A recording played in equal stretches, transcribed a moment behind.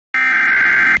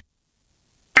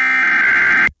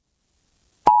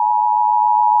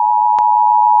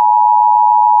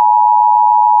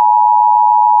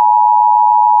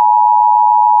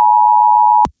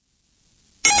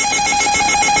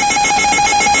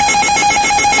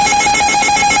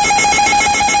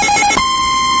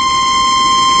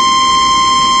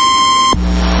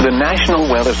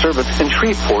Weather Service in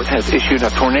Shreveport has issued a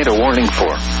tornado warning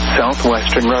for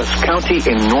southwestern Rusk County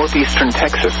in northeastern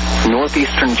Texas,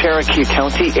 northeastern Cherokee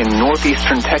County in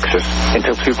northeastern Texas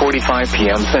until 2:45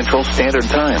 p.m. Central Standard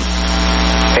Time.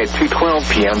 At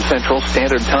 2:12 p.m. Central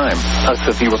Standard Time, a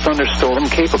severe thunderstorm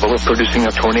capable of producing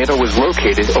a tornado was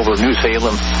located over New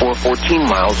Salem, or 14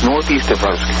 miles northeast of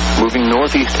Rusk, moving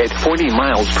northeast at 40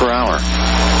 miles per hour.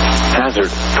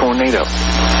 Hazard, tornado.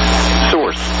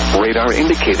 Source, radar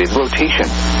indicated rotation.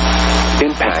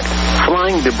 Impact,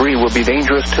 flying debris will be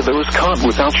dangerous to those caught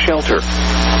without shelter.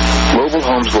 Mobile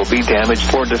homes will be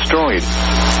damaged or destroyed.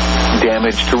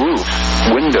 Damage to roofs,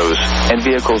 windows, and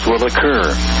vehicles will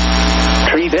occur.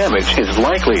 Tree damage is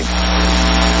likely.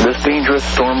 This dangerous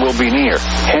storm will be near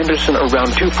Henderson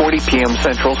around 2:40 p.m.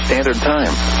 Central Standard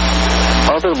Time.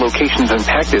 Other locations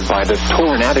impacted by this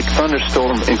tornadic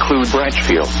thunderstorm include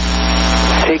Bratchfield.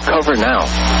 Take cover now.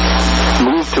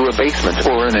 Move to a basement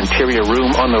or an interior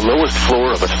room on the lowest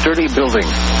floor of a sturdy building.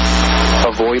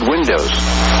 Avoid windows.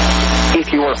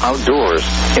 If you are outdoors,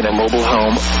 in a mobile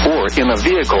home, or in a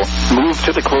vehicle, move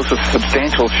to the closest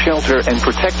substantial shelter and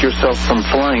protect yourself from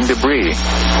flying debris.